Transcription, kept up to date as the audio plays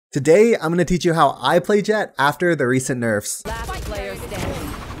Today, I'm going to teach you how I play Jett after the recent nerfs. Last player standing.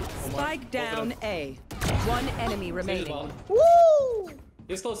 Spike down A. One enemy remaining. Woo!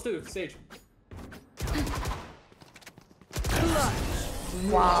 He's close too. Sage.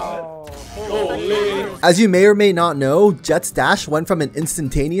 Wow. Holy. As you may or may not know, Jett's dash went from an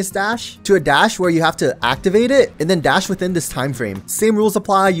instantaneous dash to a dash where you have to activate it and then dash within this time frame. Same rules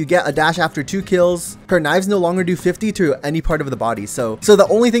apply. You get a dash after 2 kills. Her knives no longer do 50 to any part of the body. So the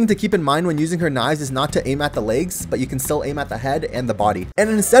only thing to keep in mind when using her knives is not to aim at the legs, but you can still aim at the head and the body. And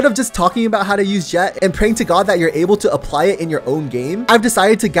instead of just talking about how to use Jett and praying to God that you're able to apply it in your own game, I've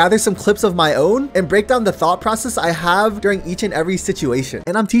decided to gather some clips of my own and break down the thought process I have during each and every situation.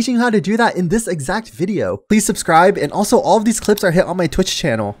 And I'm teaching you how to do that in this exact video. Please subscribe, and also all of these clips are hit on my Twitch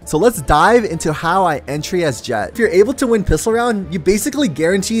channel. So let's dive into how I entry as Jett. If you're able to win pistol round, you basically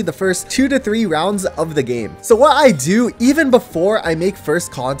guarantee the first 2 to 3 rounds of the game. So what I do even before I make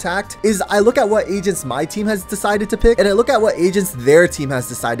first contact is I look at what agents my team has decided to pick, and I look at what agents their team has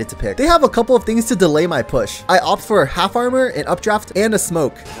decided to pick. They have a couple of things to delay my push. I opt for half armor, an updraft, and a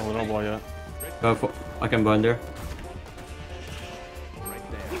smoke. Oh, don't blow yet. I can burn there.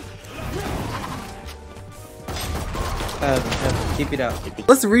 Keep it out.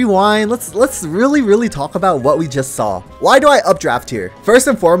 Let's rewind. Let's really talk about what we just saw. Why do I updraft here? First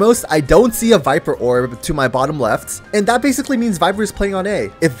and foremost, I don't see a Viper orb to my bottom left, and that basically means Viper is playing on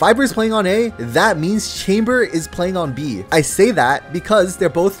A. If Viper is playing on A, that means Chamber is playing on B. I say that because they're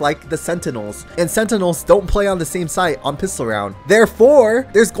both like the Sentinels, and Sentinels don't play on the same site on pistol round. Therefore,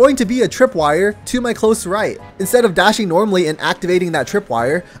 there's going to be a tripwire to my close right. Instead of dashing normally and activating that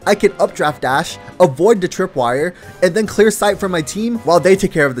tripwire, I can updraft dash, avoid the tripwire, and then clear sight from my team while they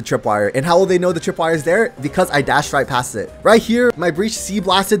take care of the tripwire. And how will they know the tripwire is there? Because I dashed right past it. Right here, my breach C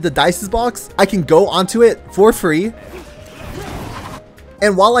blasted the dices box. I can go onto it for free.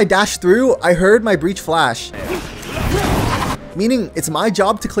 And while I dashed through, I heard my breach flash. Meaning it's my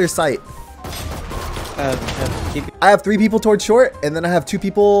job to clear sight. I have 3 people towards short, and then I have 2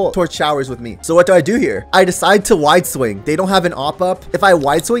 people towards showers with me. So what do I do here? I decide to wide swing. They don't have an op up. If I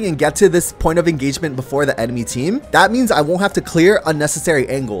wide swing and get to this point of engagement before the enemy team, that means I won't have to clear unnecessary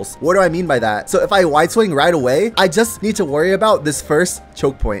angles. What do I mean by that? So if I wide swing right away, I just need to worry about this first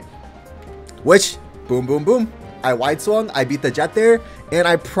choke point, which boom, boom, boom. I wide swung, I beat the Jett there, and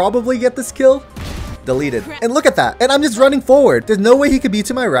I probably get this kill. Deleted. And look at that. And I'm just running forward. There's no way he could be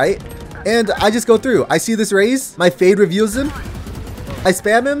to my right. And I just go through. I see this raise. My fade reveals him. I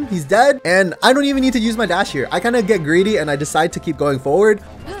spam him. He's dead. And I don't even need to use my dash here. I kind of get greedy and I decide to keep going forward.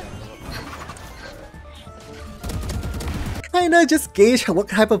 Kinda just gauge what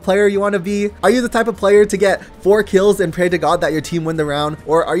type of player you want to be. Are you the type of player to get 4 kills and pray to God that your team win the round?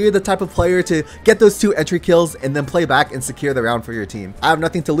 Or are you the type of player to get those 2 entry kills and then play back and secure the round for your team? I have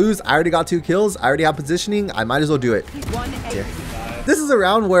nothing to lose. I already got 2 kills. I already have positioning. I might as well do it. Yeah. This is a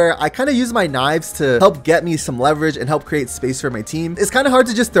round where I kind of use my knives to help get me some leverage and help create space for my team. It's kind of hard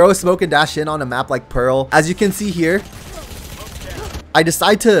to just throw a smoke and dash in on a map like Pearl. As you can see here, I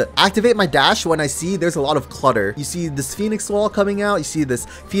decide to activate my dash when I see there's a lot of clutter. You see this Phoenix wall coming out. You see this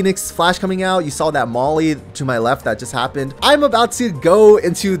Phoenix flash coming out. You saw that molly to my left that just happened. I'm about to go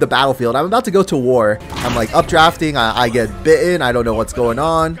into the battlefield. I'm about to go to war. I'm like updrafting. I get bitten. I don't know what's going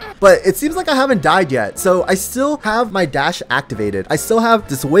on. But it seems like I haven't died yet. So I still have my dash activated. I still have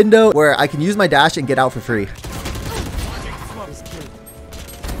this window where I can use my dash and get out for free.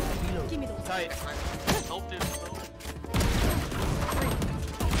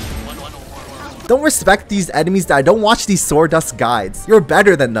 Don't respect these enemies that don't watch these sword dust guides. You're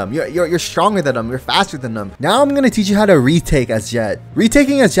better than them. You're stronger than them. You're faster than them. Now I'm going to teach you how to retake as Jett.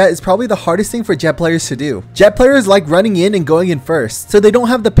 Retaking as Jett is probably the hardest thing for Jett players to do. Jett players like running in and going in first, so they don't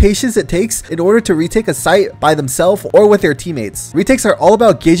have the patience it takes in order to retake a site by themselves or with their teammates. Retakes are all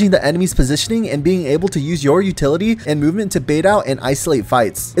about gauging the enemy's positioning and being able to use your utility and movement to bait out and isolate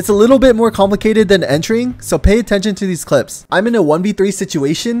fights. It's a little bit more complicated than entering, so pay attention to these clips. I'm in a 1v3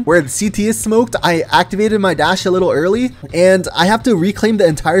 situation where the CT is smoked. I activated my dash a little early and I have to reclaim the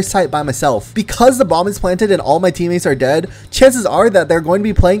entire site by myself. Because the bomb is planted and all my teammates are dead, chances are that they're going to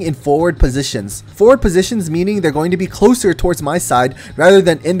be playing in forward positions. Forward positions meaning they're going to be closer towards my side rather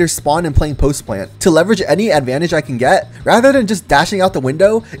than in their spawn and playing post plant. To leverage any advantage I can get, rather than just dashing out the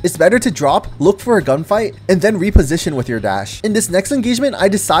window, it's better to drop, look for a gunfight, and then reposition with your dash. In this next engagement, I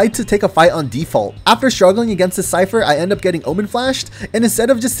decide to take a fight on default. After struggling against the Cypher, I end up getting Omen flashed, and instead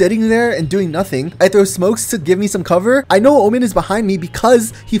of just sitting there and doing nothing, nothing. I throw smokes to give me some cover. I know Omen is behind me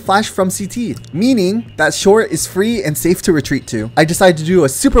because he flashed from CT, meaning that short is free and safe to retreat to. I decide to do a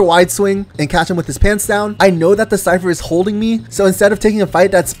super wide swing and catch him with his pants down. I know that the Cypher is holding me, so instead of taking a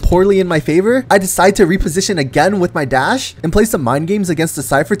fight that's poorly in my favor, I decide to reposition again with my dash and play some mind games against the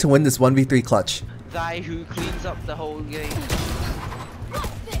Cypher to win this 1v3 clutch. Guy who cleans up the whole game.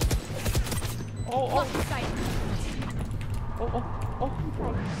 Oh. What?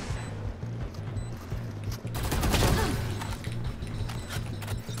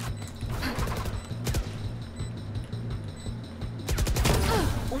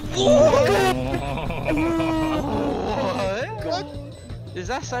 Is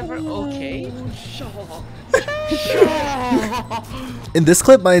that Cypher okay? In this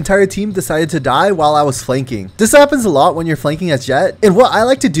clip, my entire team decided to die while I was flanking. This happens a lot when you're flanking as Jett. And what I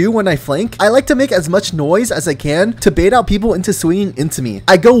like to do when I flank, I like to make as much noise as I can to bait out people into swinging into me.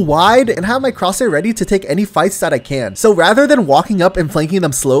 I go wide and have my crosshair ready to take any fights that I can. So rather than walking up and flanking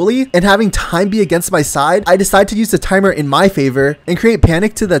them slowly and having time be against my side, I decide to use the timer in my favor and create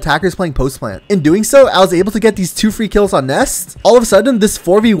panic to the attackers playing post plant. In doing so, I was able to get these 2 free kills on Nest. All of a sudden, this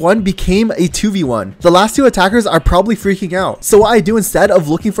 4v1 became a 2v1. The last 2 attackers are probably freaking out. So what I do instead of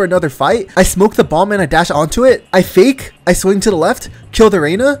looking for another fight, I smoke the bomb and I dash onto it. I fake, I swing to the left, kill the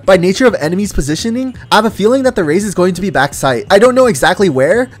Reyna. By nature of enemies positioning, I have a feeling that the Raze is going to be backside. I don't know exactly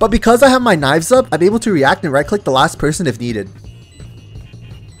where, but because I have my knives up, I'm able to react and right click the last person if needed.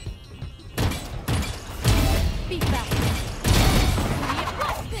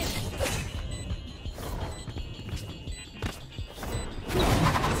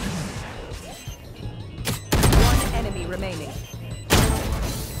 Remaining.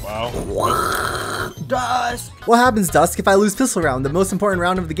 Wow. Dusk. What happens, Dusk, if I lose pistol round, the most important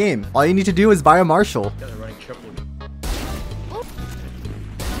round of the game? All you need to do is buy a Marshall.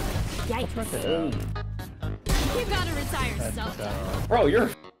 Yikes. You gotta retire yourself. Bro, you're a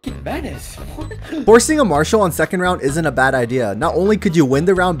f***ing menace. Forcing a Marshall on second round isn't a bad idea. Not only could you win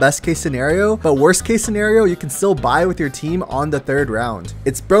the round best case scenario, but worst case scenario, you can still buy with your team on the third round.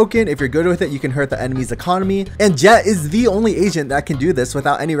 It's broken. If you're good with it, you can hurt the enemy's economy. And Jett is the only agent that can do this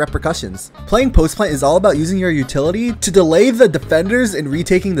without any repercussions. Playing post plant is all about using your utility to delay the defenders in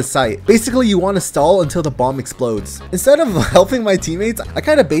retaking the site. Basically, you want to stall until the bomb explodes. Instead of helping my teammates, I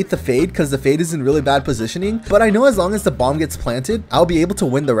kind of bait the fade because the fade is in really bad positioning, but I know as long as the bomb gets planted, I'll be able to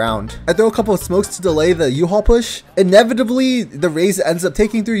win the round. I throw a couple of smokes to delay the U-Haul push. Inevitably, the Raze ends up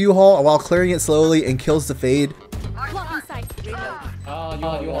taking through U-Haul while clearing it slowly and kills the fade. Blocking sight.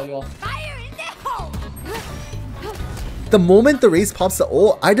 Reload. You all. Fire in the hole. The moment the Raze pops the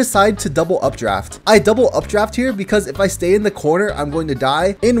ult, I decide to double updraft. I double updraft here because if I stay in the corner, I'm going to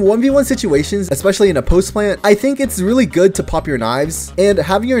die. In 1v1 situations, especially in a post plant, I think it's really good to pop your knives, and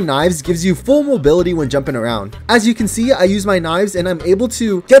having your knives gives you full mobility when jumping around. As you can see, I use my knives and I'm able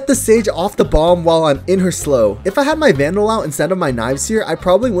to get the Sage off the bomb while I'm in her slow. If I had my Vandal out instead of my knives here, I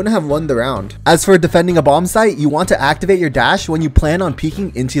probably wouldn't have won the round. As for defending a bomb site, you want to activate your dash when you plan on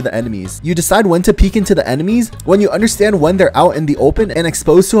peeking into the enemies. You decide when to peek into the enemies when you understand when they're out in the open and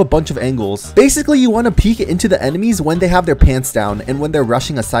exposed to a bunch of angles. Basically, you want to peek into the enemies when they have their pants down and when they're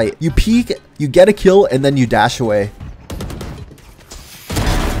rushing a site. You peek, you get a kill, and then you dash away.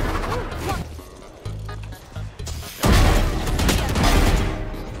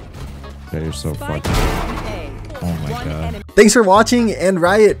 Yeah, you're so Spike fucking. down A. Oh my One god. enemy. Thanks for watching, and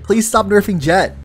Riot, please stop nerfing Jett.